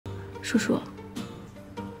叔叔，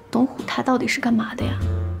董虎他到底是干嘛的呀？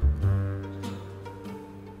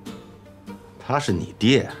他是你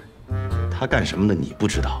爹，他干什么的你不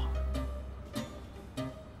知道？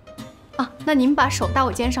啊，那您把手搭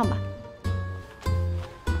我肩上吧，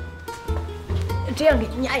这样给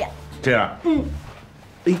您压压。这样，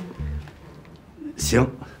哎，行，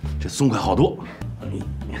这松快好多。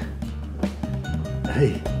哎，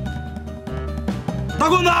大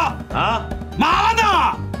棍子啊，嘛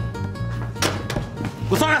呢？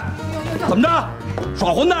给我上来！怎么着？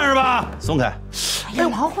耍混蛋是吧？松开！哎呀，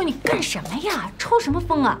老虎，你干什么呀？抽什么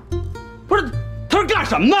风啊？不是，他是干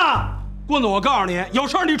什么呢？棍子，我告诉你，有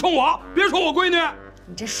事儿你冲我，别冲我闺女。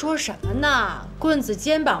你这说什么呢？棍子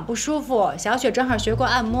肩膀不舒服，小雪正好学过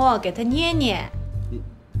按摩，给她捏捏。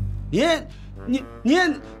你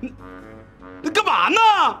干嘛呢？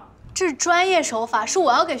这是专业手法，是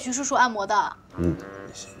我要给徐叔叔按摩的。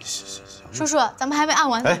行。叔叔，咱们还没按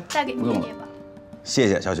完呢，哎再给你捏捏吧。谢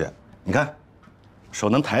谢小雪，你看，手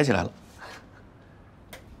能抬起来了。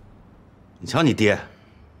你瞧你爹，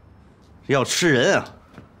这要吃人啊！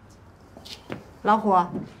老虎，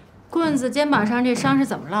棍子肩膀上这伤是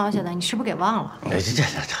怎么落下的？你是不是给忘了？哎，这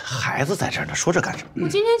孩子在这儿呢，说这干什么？我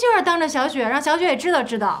今天就是当着小雪，让小雪也知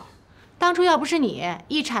道。当初要不是你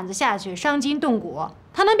一铲子下去，伤筋动骨，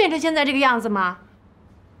她能变成现在这个样子吗？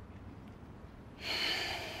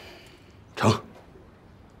成，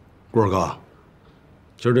棍儿哥，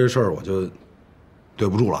今儿这事儿我就对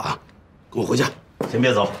不住了啊，跟我回家。先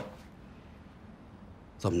别走，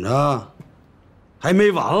怎么着？还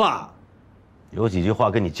没完了？有几句话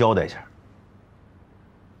跟你交代一下。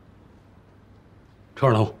车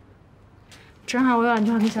上等我。正好我有2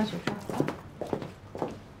句话跟小雪说。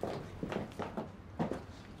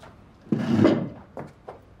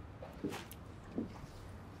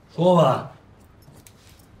说吧，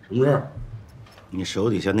什么事儿？你手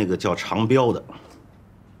底下那个叫长彪的，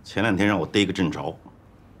前2天让我逮个正着，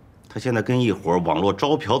他现在跟一伙网络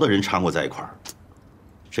招嫖的人掺和在一块儿，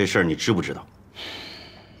这事儿你知不知道？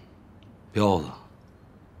彪子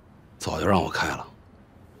早就让我开了。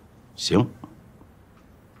行，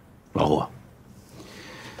老虎，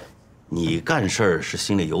你干事儿是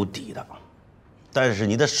心里有底的，但是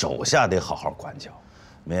你的手下得好好管教，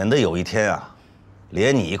免得有一天啊，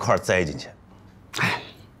连你一块儿栽进去。哎，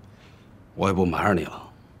我也不瞒着你了，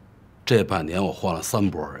这半年我换了3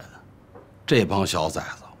拨人，这帮小崽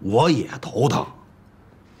子我也头疼。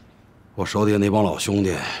我手底下那帮老兄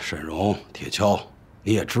弟沈荣、铁锹，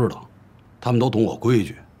你也知道，他们都懂我规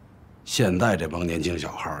矩。现在这帮年轻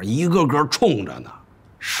小孩一个个冲着呢，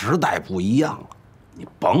时代不一样了。你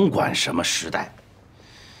甭管什么时代，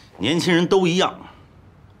年轻人都一样。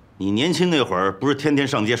你年轻那会儿不是天天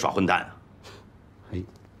上街耍混蛋啊？哎，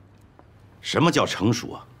什么叫成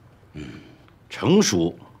熟啊？成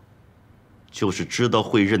熟就是知道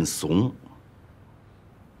会认怂。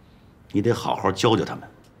你得好好教教他们。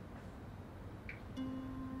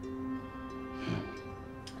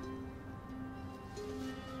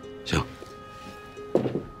行。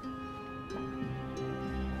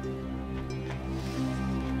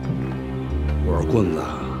我说棍子，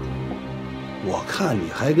我看你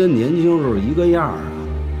还跟年轻时候一个样啊，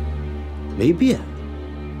没变。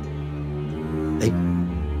哎，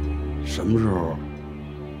什么时候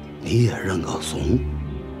你也认个怂？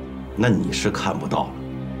那你是看不到了。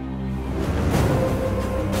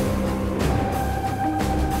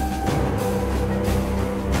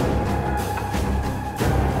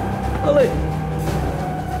好嘞。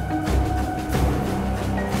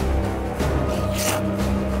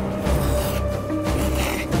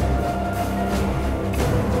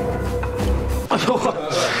哎呦，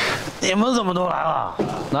你们怎么都来了？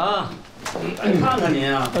啊！看看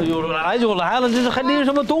您啊！哎呦，来就来了，这还拎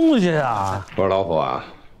什么东西啊？我说老虎啊，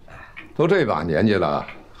都这把年纪了，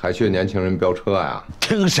还学年轻人飙车呀？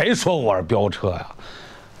听谁说我是飙车呀？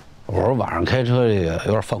我说晚上开车这个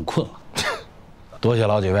有点犯困了。多谢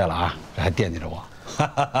老几位了啊，这还惦记着我。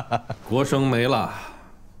国生没了，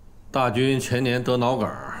大军前年得脑梗，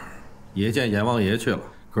也见阎王爷去了。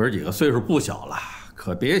哥儿几个岁数不小了，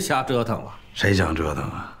可别瞎折腾了。谁想折腾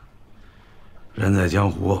啊？人在江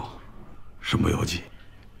湖，身不由己。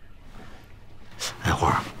哎，花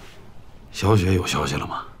儿，小雪有消息了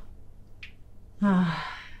吗？唉，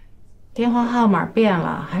电话号码变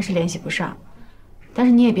了，还是联系不上。但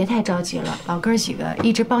是你也别太着急了，老哥几个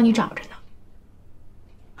一直帮你找着呢。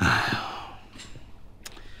哎呀，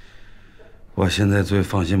我现在最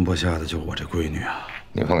放心不下的就是我这闺女啊。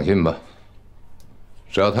你放心吧，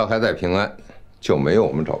只要她还在平安，就没有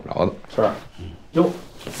我们找不着的。是。哟，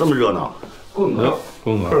这么热闹。棍哥，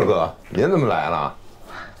棍哥，二哥，您怎么来了？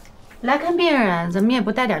来看病人，怎么也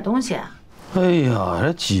不带点东西啊？哎呀，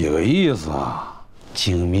这几个意思啊？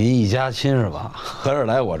警民一家亲是吧？合着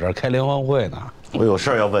来我这儿开联欢会呢？我有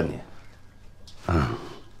事儿要问你。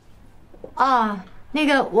哦，那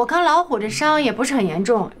个我看老虎这伤也不是很严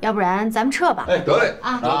重，要不然咱们撤吧。哎，得嘞，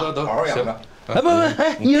啊，得，好好养着。哎，不，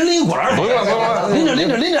哎，一人拎一管儿。不用，拎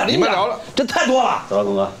着，你们聊了，这太多了。走了，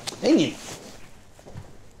东哥。哎你，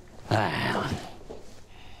哎呀，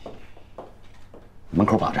门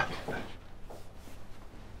口把着。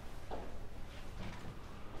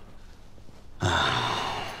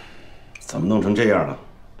怎么弄成这样了？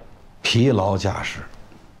疲劳驾驶。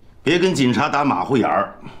别跟警察打马虎眼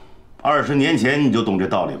儿。20年前你就懂这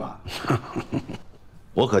道理吧？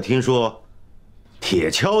我可听说，铁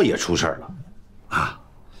锹也出事儿了。啊，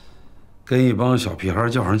跟一帮小屁孩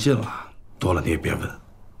较上劲了，多了你也别问。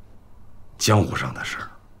江湖上的事儿，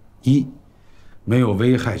一，没有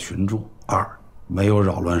危害群众；二，没有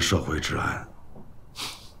扰乱社会治安。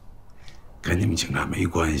跟你们警察没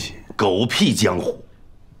关系。狗屁江湖！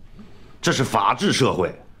这是法治社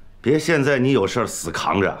会，别现在你有事儿死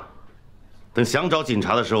扛着，等想找警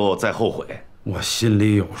察的时候再后悔。我心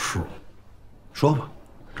里有数。说吧，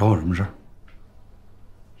找我什么事儿？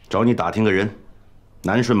找你打听个人，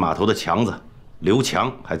南顺码头的强子刘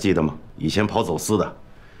强，还记得吗？以前跑走私的，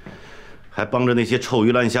还帮着那些臭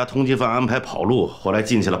鱼烂虾通缉犯安排跑路，后来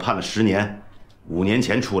进去了，判了10年，5年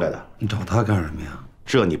前出来的。你找他干什么呀？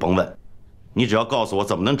这你甭问，你只要告诉我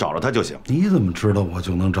怎么能找着他就行。你怎么知道我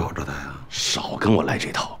就能找着他呀？少跟我来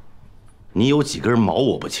这套，你有几根毛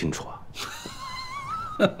我不清楚啊。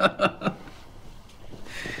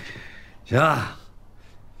行啊，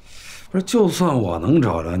不是，就算我能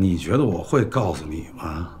找着，你觉得我会告诉你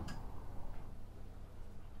吗？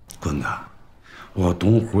棍子，我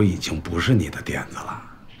东湖已经不是你的点子了，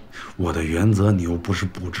我的原则你又不是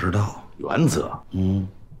不知道。原则？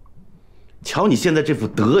瞧你现在这副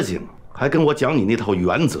德行，还跟我讲你那套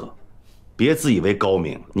原则，别自以为高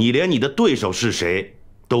明，你连你的对手是谁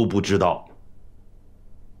都不知道。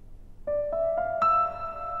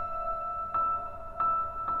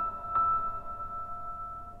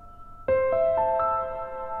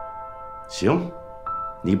行，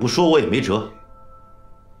你不说我也没辙。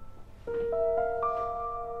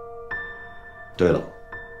对了，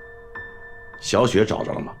小雪找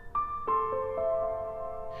着了吗？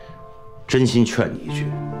真心劝你一句，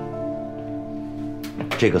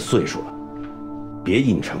这个岁数了，别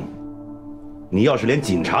硬撑。你要是连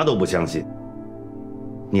警察都不相信，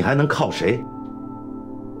你还能靠谁？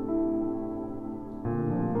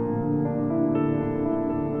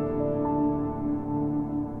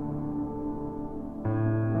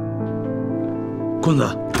棍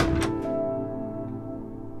子。